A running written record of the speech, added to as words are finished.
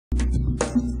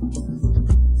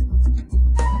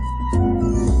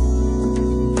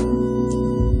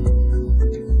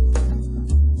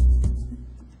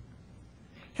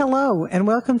Hello, and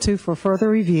welcome to For Further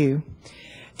Review.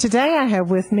 Today I have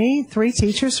with me three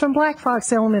teachers from Black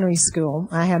Fox Elementary School.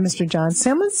 I have Mr. John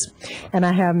Simmons, and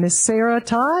I have Miss Sarah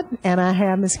Todd, and I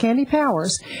have Miss Candy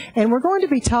Powers. And we're going to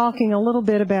be talking a little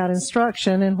bit about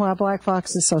instruction and why Black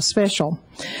Fox is so special.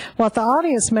 What the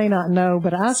audience may not know,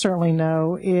 but I certainly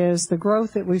know, is the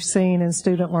growth that we've seen in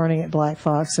student learning at Black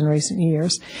Fox in recent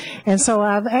years. And so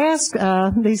I've asked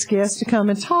these guests to come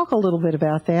and talk a little bit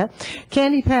about that.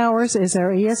 Candy Powers is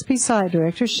our ESP site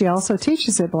director. She also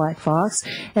teaches at Black Fox.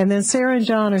 And then Sarah and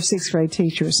John are sixth grade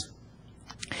teachers.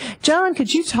 John,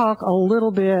 could you talk a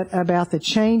little bit about the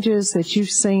changes that you've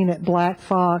seen at Black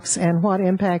Fox and what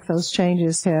impact those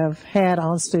changes have had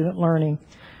on student learning?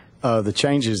 The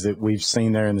changes that we've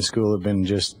seen there in the school have been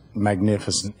just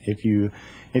magnificent. If you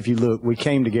look, we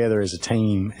came together as a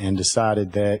team and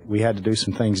decided that we had to do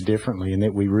some things differently and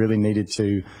that we really needed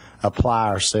to apply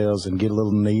ourselves and get a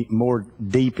little more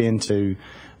deep into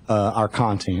our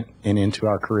content and into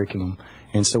our curriculum.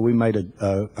 And so we made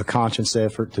a conscious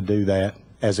effort to do that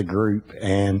as a group,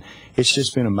 and it's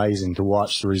just been amazing to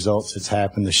watch the results that's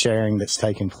happened, the sharing that's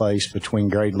taken place between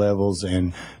grade levels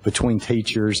and between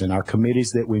teachers and our committees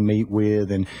that we meet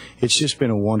with, and it's just been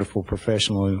a wonderful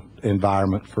professional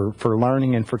environment for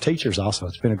learning and for teachers also.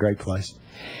 It's been a great place.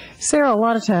 Sarah, a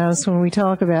lot of times when we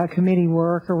talk about committee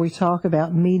work or we talk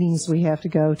about meetings we have to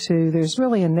go to, there's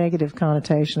really a negative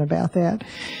connotation about that.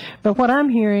 But what I'm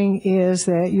hearing is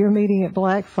that your meeting at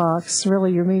Black Fox,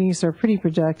 really your meetings are pretty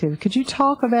productive. Could you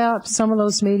talk about some of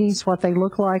those meetings, what they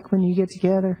look like when you get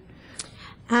together?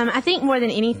 I think more than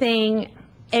anything,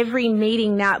 every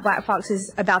meeting now at Black Fox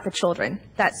is about the children.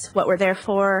 That's what we're there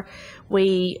for.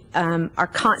 We are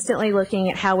constantly looking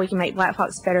at how we can make Black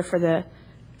Fox better for the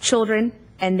children,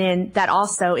 and then that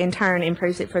also in turn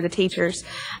improves it for the teachers.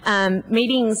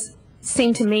 Meetings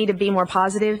seem to me to be more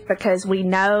positive because we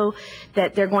know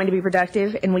that they're going to be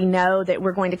productive, and we know that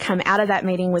we're going to come out of that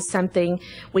meeting with something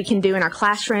we can do in our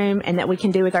classroom and that we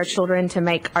can do with our children to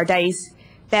make our days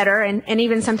better and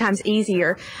even sometimes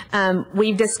easier.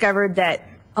 We've discovered that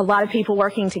a lot of people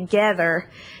working together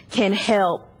can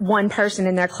help one person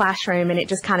in their classroom, and it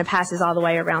just kind of passes all the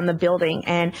way around the building.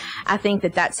 And I think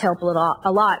that that's helped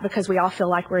a lot because we all feel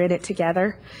like we're in it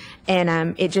together.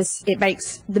 And it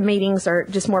makes the meetings are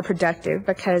just more productive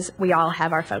because we all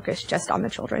have our focus just on the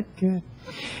children. Good.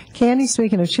 Candy,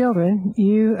 speaking of children,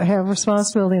 you have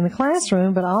responsibility in the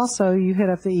classroom, but also you head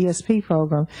up the ESP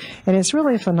program, and it's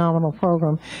really a phenomenal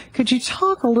program. Could you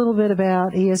talk a little bit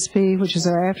about ESP, which is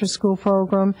our after-school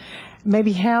program,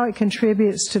 maybe how it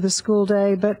contributes to the school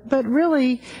day, but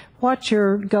really what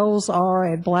your goals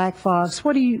are at Black Fox?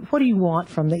 What do you want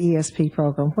from the ESP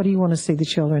program? What do you want to see the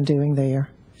children doing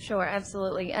there? Sure,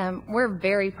 absolutely. We're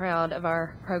very proud of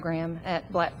our program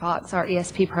at Black Fox, our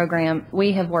ESP program.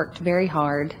 We have worked very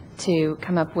hard to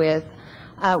come up with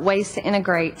ways to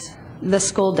integrate the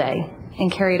school day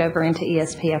and carry it over into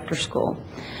ESP after school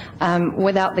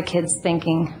without the kids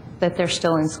thinking that they're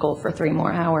still in school for 3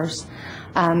 more hours.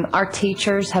 Our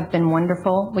teachers have been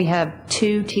wonderful. We have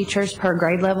 2 teachers per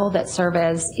grade level that serve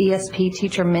as ESP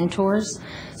teacher mentors.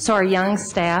 So our young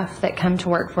staff that come to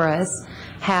work for us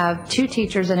have 2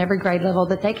 teachers in every grade level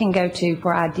that they can go to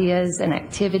for ideas and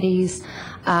activities,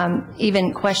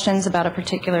 even questions about a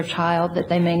particular child that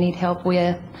they may need help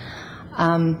with.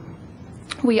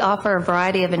 We offer a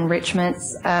variety of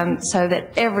enrichments so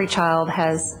that every child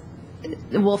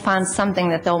will find something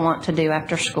that they'll want to do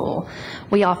after school.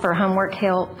 We offer homework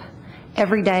help.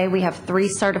 Every day we have 3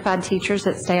 certified teachers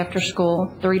that stay after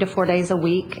school 3 to 4 days a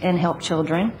week and help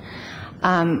children.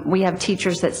 We have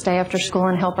teachers that stay after school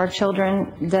and help our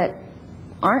children that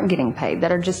aren't getting paid,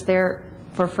 that are just there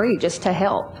for free, just to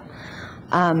help.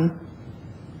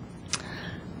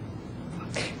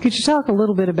 Could you talk a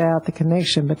little bit about the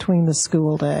connection between the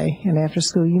school day and after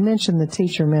school? You mentioned the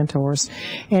teacher mentors,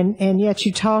 and yet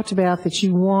you talked about that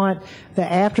you want the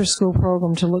after school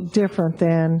program to look different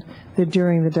than the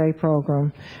during the day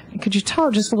program. Could you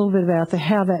talk just a little bit about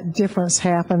how that difference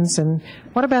happens, and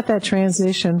what about that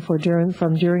transition from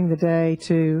during the day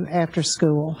to after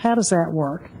school? How does that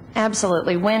work?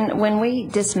 Absolutely. When we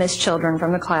dismiss children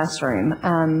from the classroom,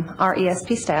 our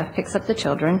ESP staff picks up the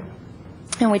children,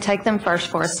 and we take them first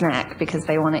for a snack because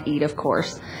they want to eat, of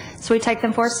course. So we take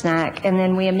them for a snack, and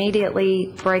then we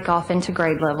immediately break off into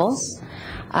grade levels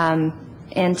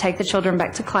and take the children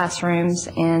back to classrooms,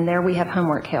 and there we have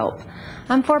homework help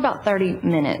for about 30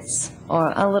 minutes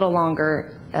or a little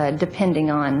longer, depending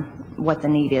on what the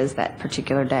need is that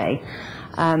particular day.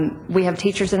 We have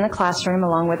teachers in the classroom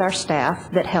along with our staff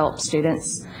that help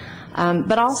students,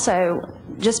 but also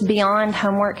just beyond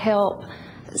homework help,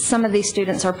 some of these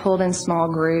students are pulled in small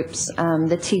groups.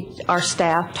 Our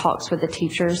staff talks with the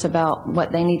teachers about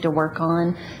what they need to work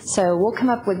on. So we'll come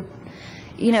up with,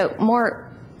 more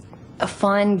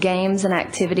fun games and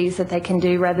activities that they can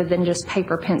do rather than just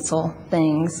paper pencil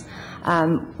things.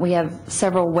 We have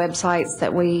several websites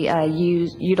that we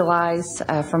utilize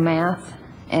for math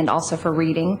and also for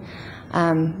reading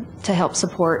to help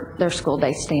support their school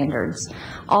day standards.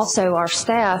 Also, our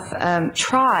staff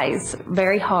tries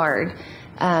very hard,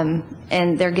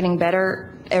 and they're getting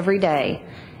better every day,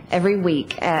 every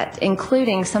week, at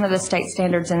including some of the state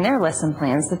standards in their lesson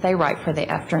plans that they write for the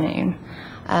afternoon.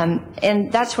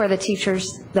 And that's where the teachers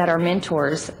that are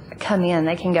mentors come in.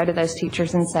 They can go to those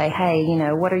teachers and say, hey,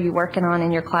 what are you working on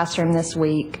in your classroom this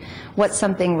week? What's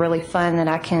something really fun that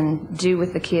I can do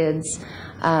with the kids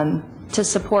to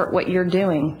support what you're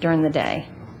doing during the day?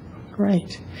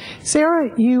 Great. Sarah,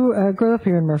 you grew up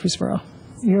here in Murfreesboro.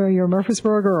 You're a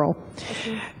Murfreesboro girl.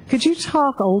 Could you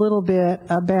talk a little bit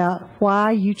about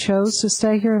why you chose to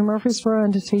stay here in Murfreesboro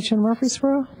and to teach in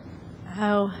Murfreesboro?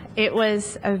 Oh, it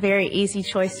was a very easy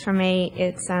choice for me.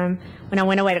 It's when I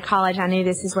went away to college, I knew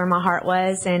this is where my heart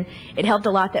was, and it helped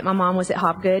a lot that my mom was at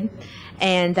Hopgood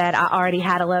and that I already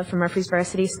had a love for Murfreesboro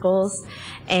City Schools,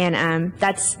 and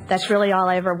that's really all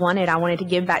I ever wanted. I wanted to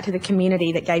give back to the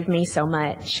community that gave me so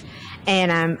much.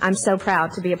 And I'm so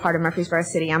proud to be a part of Murfreesboro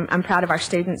City. I'm proud of our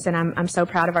students, and I'm so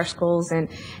proud of our schools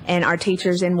and our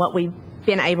teachers and what we've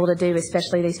been able to do,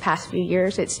 especially these past few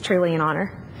years. It's truly an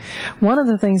honor. One of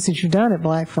the things that you've done at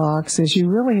Black Fox is you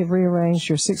really have rearranged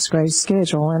your sixth grade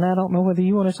schedule, and I don't know whether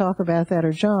you want to talk about that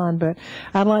or John, but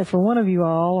I'd like for one of you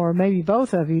all, or maybe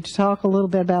both of you, to talk a little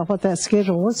bit about what that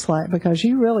schedule looks like, because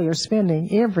you really are spending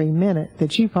every minute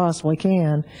that you possibly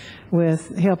can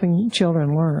with helping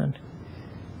children learn.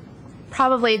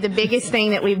 Probably the biggest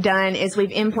thing that we've done is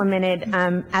we've implemented,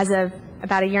 as of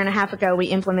about a year and a half ago, we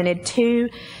implemented 2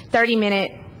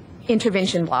 30-minute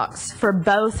intervention blocks for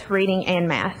both reading and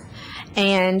math.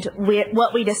 And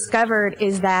what we discovered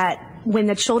is that when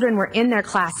the children were in their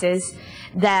classes,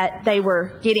 that they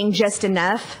were getting just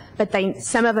enough, but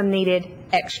some of them needed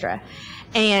extra.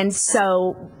 And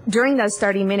so during those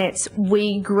 30 minutes,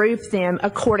 we group them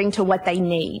according to what they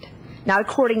need. Not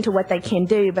according to what they can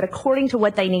do, but according to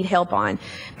what they need help on.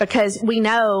 Because we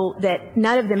know that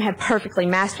none of them have perfectly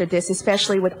mastered this,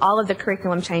 especially with all of the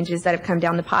curriculum changes that have come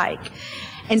down the pike.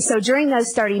 And so during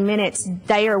those 30 minutes,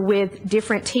 they are with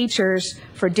different teachers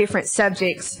for different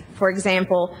subjects. For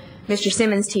example, Mr.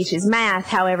 Simmons teaches math.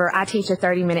 However, I teach a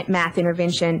 30-minute math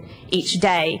intervention each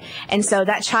day. And so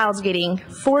that child's getting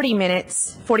 45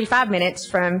 minutes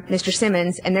from Mr.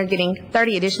 Simmons, and they're getting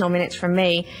 30 additional minutes from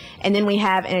me. And then we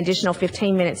have an additional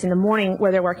 15 minutes in the morning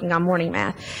where they're working on morning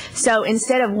math. So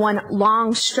instead of one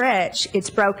long stretch, it's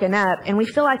broken up. And we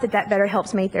feel like that better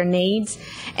helps meet their needs.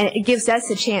 And it gives us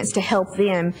a chance to help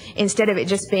them instead of it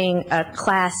just being a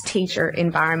class teacher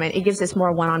environment. It gives us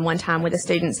more one-on-one time with the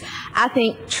students. I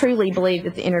think truly believe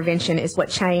that the intervention is what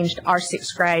changed our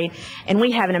sixth grade, and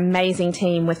we have an amazing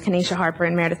team with Kanisha Harper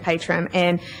and Meredith Patram,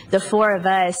 and the 4 of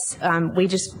us, we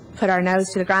just put our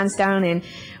nose to the grindstone and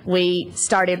we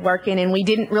started working, and we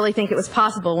didn't really think it was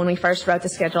possible when we first wrote the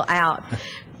schedule out.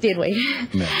 Did we?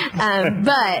 No.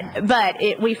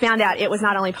 But we found out it was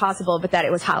not only possible, but that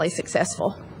it was highly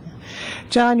successful.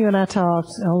 John, you and I talked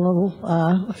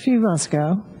a few months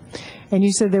ago, and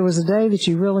you said there was a day that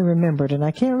you really remembered, and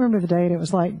I can't remember the date. It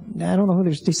was like, I don't know whether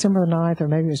it was December the 9th or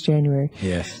maybe it was January.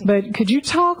 Yes. But could you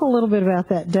talk a little bit about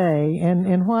that day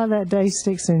and why that day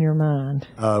sticks in your mind?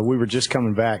 We were just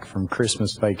coming back from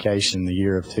Christmas vacation the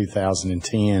year of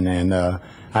 2010, and I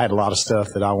had a lot of stuff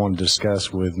that I wanted to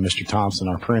discuss with Mr. Thompson,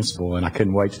 our principal, and I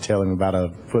couldn't wait to tell him about a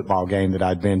football game that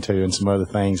I'd been to and some other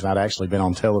things. And I'd actually been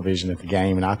on television at the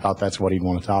game, and I thought that's what he'd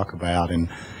want to talk about. And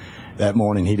that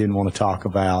morning, he didn't want to talk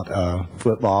about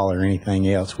football or anything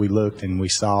else. We looked and we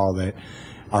saw that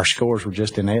our scores were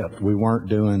just inept. We weren't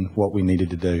doing what we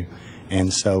needed to do.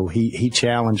 And so he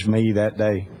challenged me that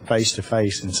day face to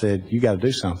face and said, you got to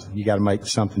do something. You got to make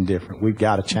something different. We've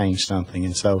got to change something.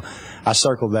 And so I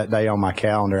circled that day on my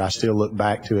calendar. I still look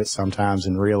back to it sometimes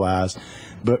and realize,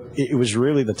 but it was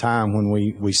really the time when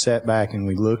we sat back and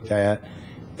we looked at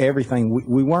everything.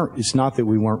 We weren't, it's not that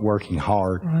we weren't working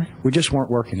hard. Right. We just weren't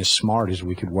working as smart as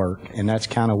we could work. And that's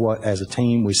kind of what, as a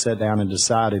team, we sat down and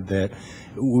decided that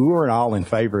we weren't all in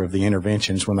favor of the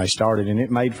interventions when they started, and it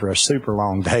made for a super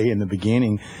long day in the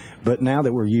beginning. But now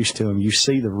that we're used to them, you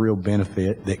see the real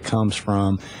benefit that comes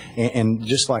from, and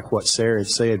just like what Sarah had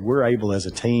said, we're able as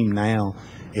a team now,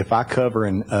 if I cover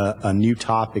a new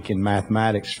topic in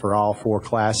mathematics for all 4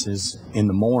 classes in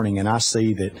the morning, and I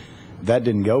see that that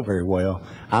didn't go very well,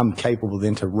 I'm capable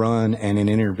then to run, and in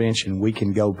intervention we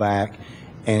can go back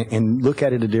and look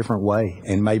at it a different way,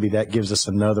 and maybe that gives us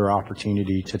another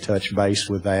opportunity to touch base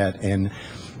with that. And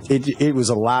it was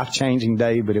a life-changing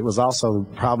day, but it was also,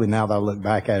 probably now that I look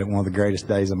back at it, one of the greatest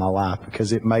days of my life,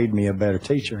 because it made me a better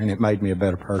teacher and it made me a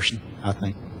better person, I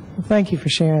think. Well, thank you for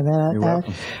sharing that. You're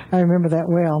welcome. I remember that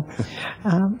well.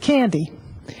 Candy,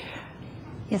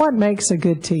 Yes. what makes a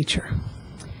good teacher?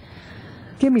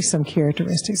 Give me some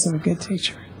characteristics of a good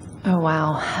teacher. Oh,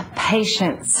 wow.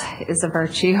 Patience is a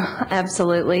virtue,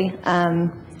 absolutely.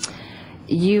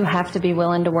 You have to be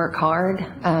willing to work hard,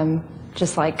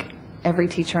 just like every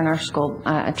teacher in our school,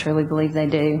 I truly believe they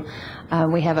do.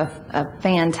 We have a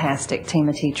fantastic team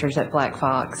of teachers at Black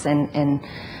Fox, and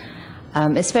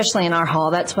especially in our hall,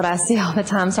 that's what I see all the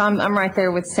time. So I'm right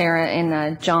there with Sarah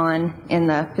and John in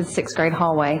the 5th, 6th grade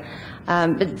hallway.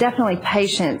 But definitely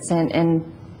patience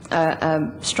and a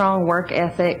strong work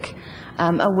ethic,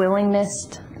 a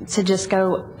willingness to just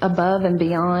go above and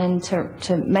beyond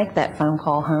to make that phone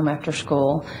call home after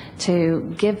school,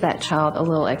 to give that child a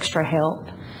little extra help,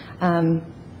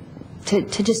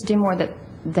 to just do more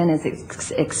than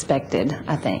is expected,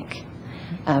 I think,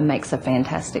 makes a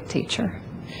fantastic teacher.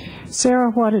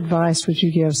 Sarah, what advice would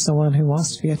you give someone who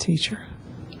wants to be a teacher?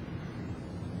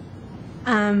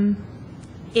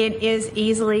 It is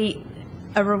easily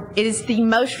it is the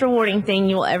most rewarding thing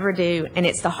you will ever do, and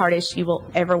it's the hardest you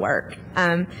will ever work.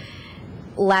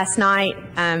 Last night,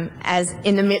 as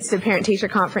in the midst of parent-teacher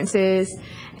conferences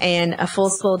and a full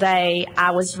school day,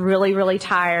 I was really, really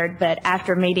tired, but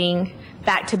after meeting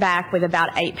back-to-back with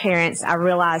about 8 parents, I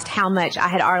realized how much I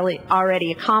had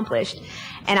already accomplished.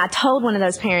 And I told one of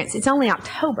those parents, it's only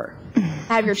October.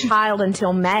 Have your child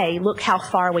until May. Look how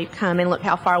far we've come, and look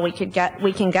how far we can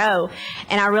go.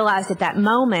 And I realized at that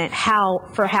moment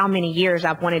for how many years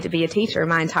I've wanted to be a teacher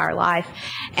my entire life.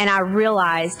 And I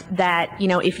realized that,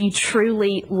 if you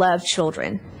truly love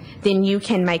children, then you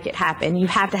can make it happen. You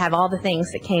have to have all the things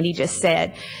that Candy just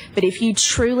said. But if you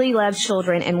truly love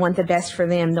children and want the best for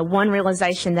them, the one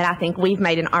realization that I think we've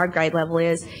made in our grade level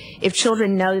is if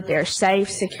children know that they're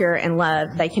safe, secure, and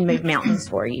loved, they can move mountains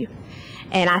for you.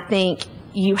 And I think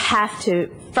you have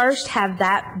to first have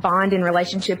that bond and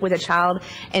relationship with a child,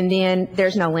 and then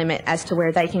there's no limit as to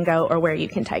where they can go or where you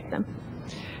can take them.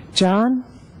 John,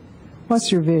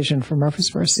 what's your vision for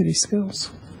Murfreesboro City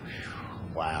Schools?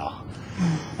 Wow.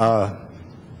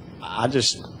 I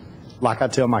just, like I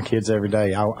tell my kids every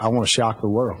day, I want to shock the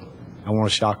world. I want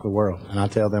to shock the world. And I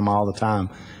tell them all the time,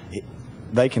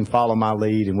 they can follow my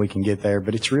lead and we can get there,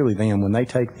 but it's really them. When they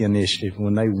take the initiative,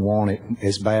 when they want it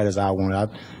as bad as I want it,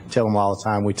 I tell them all the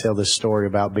time, we tell this story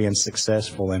about being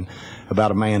successful and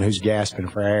about a man who's gasping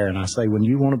for air. And I say, when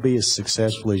you want to be as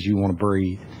successful as you want to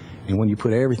breathe, and when you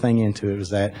put everything into it, is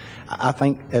that I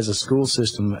think as a school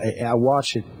system, I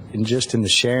watch it and just in the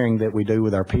sharing that we do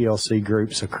with our PLC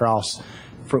groups across.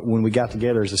 When we got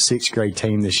together as a 6th grade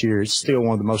team this year, it's still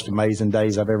one of the most amazing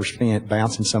days I've ever spent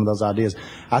bouncing some of those ideas.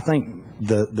 I think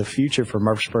the future for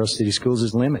Murfreesboro City Schools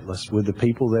is limitless with the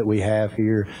people that we have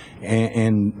here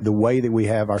and the way that we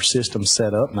have our system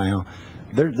set up now.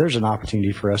 There's an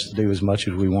opportunity for us to do as much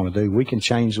as we want to do. We can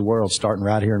change the world starting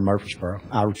right here in Murfreesboro.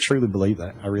 I truly believe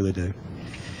that. I really do.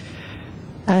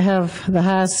 I have the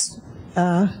highest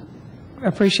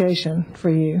appreciation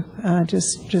for you,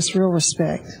 just real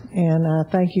respect. And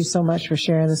thank you so much for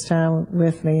sharing this time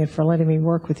with me and for letting me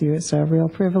work with you. It's a real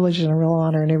privilege and a real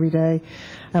honor, and every day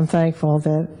I'm thankful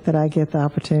that I get the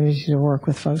opportunity to work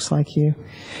with folks like you.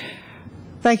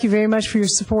 Thank you very much for your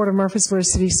support of Murfreesboro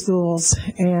City Schools,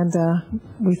 and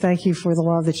we thank you for the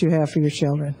love that you have for your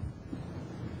children.